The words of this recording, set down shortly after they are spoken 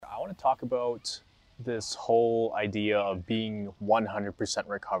want to talk about this whole idea of being 100%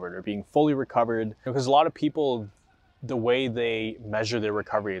 recovered or being fully recovered. Because a lot of people, the way they measure their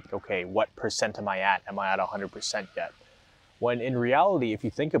recovery, okay, what percent am I at? Am I at 100% yet? When in reality, if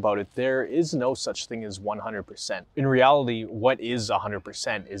you think about it, there is no such thing as 100%. In reality, what is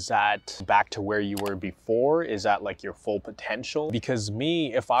 100%? Is that back to where you were before? Is that like your full potential? Because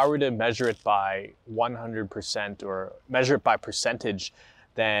me, if I were to measure it by 100% or measure it by percentage,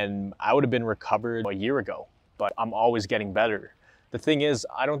 then I would have been recovered a year ago, but I'm always getting better. The thing is,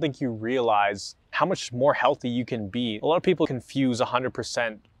 I don't think you realize how much more healthy you can be. A lot of people confuse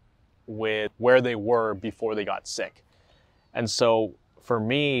 100% with where they were before they got sick. And so for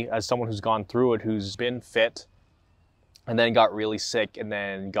me, as someone who's gone through it, who's been fit and then got really sick and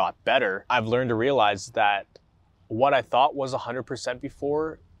then got better, I've learned to realize that what I thought was 100%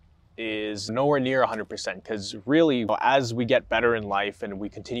 before is nowhere near 100%, because really, as we get better in life and we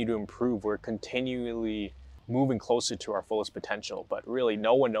continue to improve, we're continually moving closer to our fullest potential, but really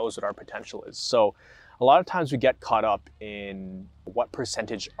no one knows what our potential is. So a lot of times we get caught up in what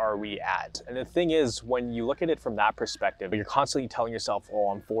percentage are we at? And the thing is, when you look at it from that perspective, you're constantly telling yourself, oh,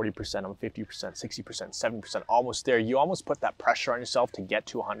 I'm 40%, I'm 50%, 60%, 70%, almost there. You almost put that pressure on yourself to get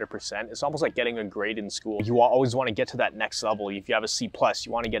to 100%. It's almost like getting a grade in school. You always want to get to that next level. If you have a C+,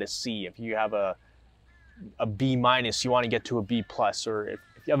 you want to get a C. If you have a B-, you want to get to a B+, or if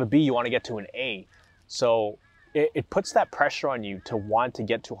you have a B, you want to get to an A. So it puts that pressure on you to want to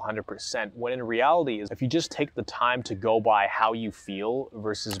get to 100%, when in reality, if you just take the time to go by how you feel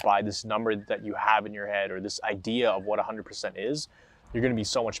versus by this number that you have in your head or this idea of what 100% is, you're going to be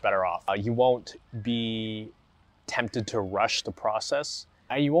so much better off. You won't be tempted to rush the process,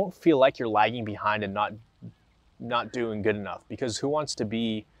 and you won't feel like you're lagging behind and not doing good enough, because who wants to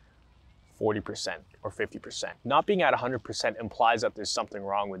be 40% or 50%? Not being at 100% implies that there's something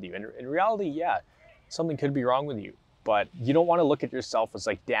wrong with you. And in reality, yeah, something could be wrong with you, but you don't want to look at yourself as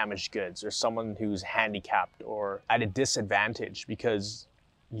like damaged goods or someone who's handicapped or at a disadvantage, because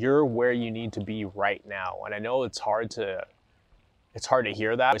you're where you need to be right now. And I know it's hard to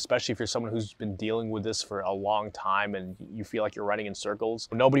hear that, especially if you're someone who's been dealing with this for a long time and you feel like you're running in circles.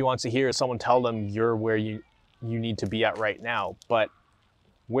 Nobody wants to hear someone tell them you're where you need to be at right now. But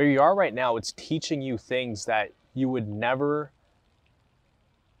where you are right now, it's teaching you things that you would never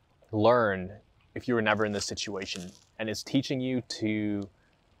learn if you were never in this situation. And it's teaching you to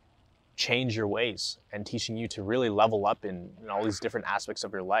change your ways and teaching you to really level up in all these different aspects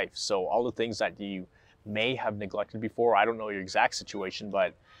of your life. So all the things that you may have neglected before, I don't know your exact situation,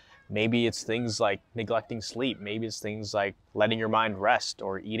 but maybe it's things like neglecting sleep. Maybe it's things like letting your mind rest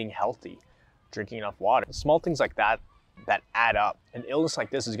or eating healthy, drinking enough water. Small things like that add up. An illness like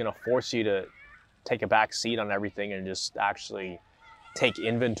this is going to force you to take a back seat on everything and just actually take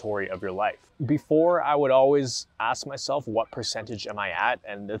inventory of your life. Before, I would always ask myself, what percentage am I at?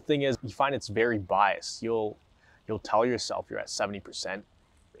 And the thing is, you find it's very biased. You'll tell yourself you're at 70%,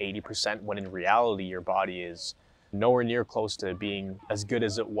 80%, when in reality, your body is nowhere near close to being as good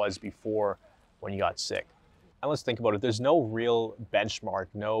as it was before when you got sick. And let's think about it. There's no real benchmark,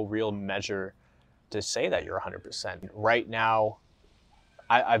 no real measure to say that you're 100%. Right now,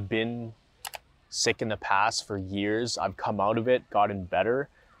 I've been sick in the past for years. I've come out of it, gotten better,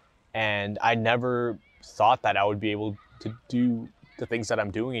 and I never thought that I would be able to do the things that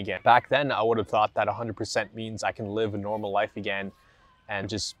I'm doing again. Back then, I would have thought that 100% means I can live a normal life again and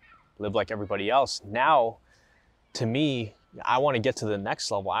just live like everybody else. Now, to me, I want to get to the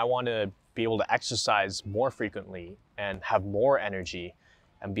next level. I want to be able to exercise more frequently and have more energy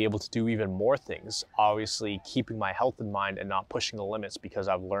and be able to do even more things. Obviously, keeping my health in mind and not pushing the limits, because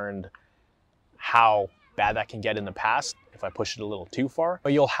I've learned how bad that can get in the past if I push it a little too far.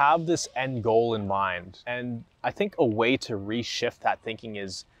 But you'll have this end goal in mind. And I think a way to reshift that thinking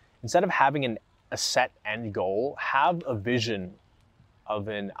is, instead of having a set end goal, have a vision of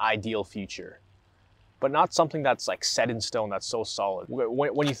an ideal future, but not something that's like set in stone, that's so solid.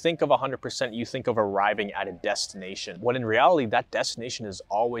 When you think of 100%, you think of arriving at a destination, when in reality, that destination is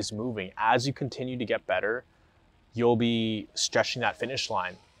always moving. As you continue to get better, you'll be stretching that finish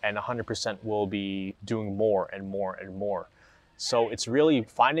line, and 100% will be doing more and more and more. So it's really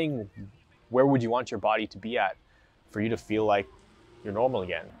finding where would you want your body to be at for you to feel like you're normal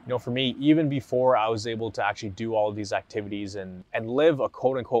again. You know, for me, even before I was able to actually do all of these activities and live a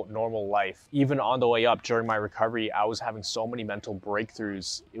quote unquote normal life, even on the way up during my recovery, I was having so many mental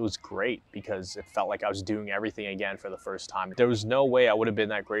breakthroughs. It was great because it felt like I was doing everything again for the first time. There was no way I would have been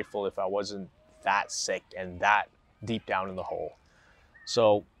that grateful if I wasn't that sick and that deep down in the hole.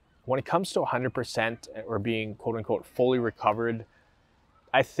 So when it comes to 100% or being quote unquote fully recovered,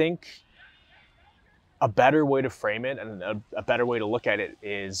 I think a better way to frame it and a better way to look at it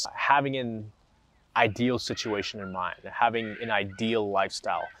is having an ideal situation in mind, having an ideal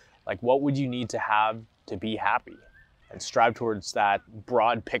lifestyle. Like, what would you need to have to be happy? And strive towards that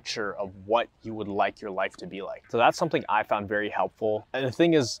broad picture of what you would like your life to be like. So that's something I found very helpful. And the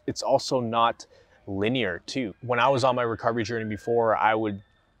thing is, it's also not linear too. When I was on my recovery journey before, I would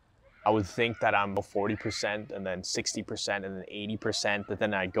think that I'm 40% and then 60% and then 80%, but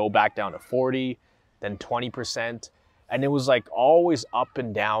then I'd go back down to 40, then 20. And it was like always up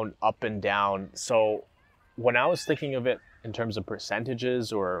and down, up and down. So when I was thinking of it in terms of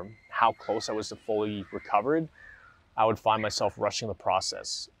percentages or how close I was to fully recovered, I would find myself rushing the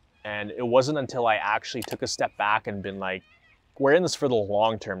process. And it wasn't until I actually took a step back and been like, we're in this for the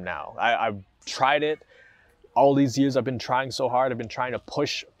long term now. I've tried it. All these years I've been trying so hard. I've been trying to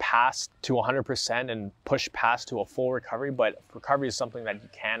push past to 100% and push past to a full recovery, but recovery is something that you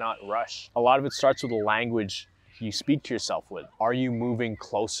cannot rush. A lot of it starts with the language you speak to yourself with. Are you moving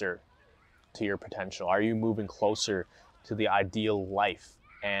closer to your potential? Are you moving closer to the ideal life?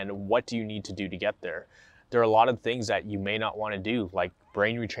 And what do you need to do to get there? There are a lot of things that you may not want to do, like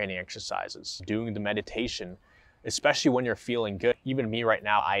brain retraining exercises, doing the meditation, especially when you're feeling good. Even me right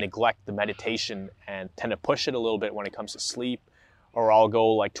now, I neglect the meditation and tend to push it a little bit when it comes to sleep, or I'll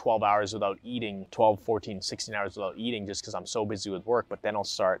go like 12 hours without eating, 12, 14, 16 hours without eating just because I'm so busy with work. But then I'll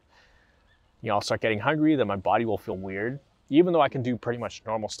start getting hungry, then my body will feel weird. Even though I can do pretty much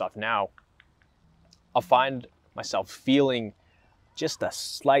normal stuff now, I'll find myself feeling just a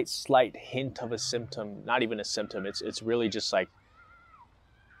slight hint of a symptom, not even a symptom. It's really just like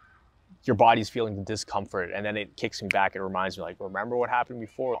your body's feeling the discomfort, and then it kicks me back. It reminds me, like, remember what happened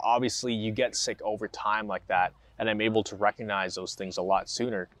before? Obviously, you get sick over time like that, and I'm able to recognize those things a lot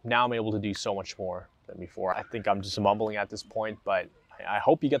sooner. Now I'm able to do so much more than before. I think I'm just mumbling at this point, but I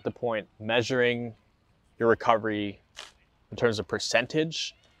hope you get the point. Measuring your recovery in terms of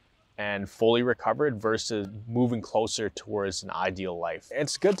percentage and fully recovered versus moving closer towards an ideal life.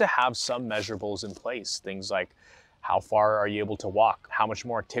 It's good to have some measurables in place. Things like, how far are you able to walk? How much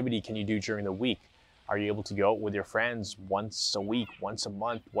more activity can you do during the week? Are you able to go out with your friends once a week, once a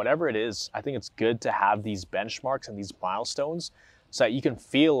month, whatever it is? I think it's good to have these benchmarks and these milestones so that you can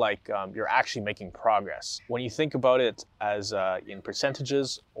feel like you're actually making progress. When you think about it as in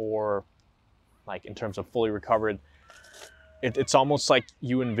percentages or like in terms of fully recovered, it's almost like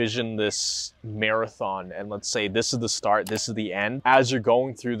you envision this marathon, and let's say this is the start, this is the end. As you're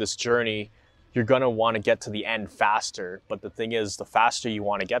going through this journey, you're gonna want to get to the end faster. But the thing is, the faster you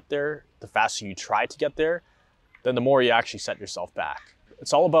want to get there, the faster you try to get there, then the more you actually set yourself back.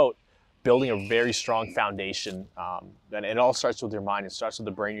 It's all about building a very strong foundation. And it all starts with your mind. It starts with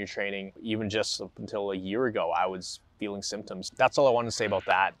the brain retraining. Even just up until a year ago, I was feeling symptoms. That's all I want to say about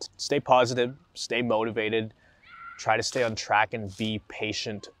that. Stay positive, stay motivated, try to stay on track and be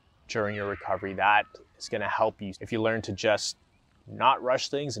patient during your recovery. That is going to help you if you learn to just not rush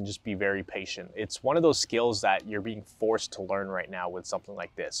things and just be very patient. It's one of those skills that you're being forced to learn right now with something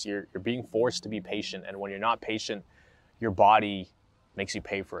like this. You're being forced to be patient, and when you're not patient, your body makes you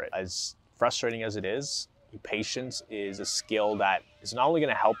pay for it. As frustrating as it is, patience is a skill that is not only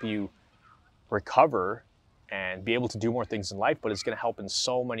going to help you recover and be able to do more things in life, but it's going to help in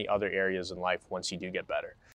so many other areas in life once you do get better.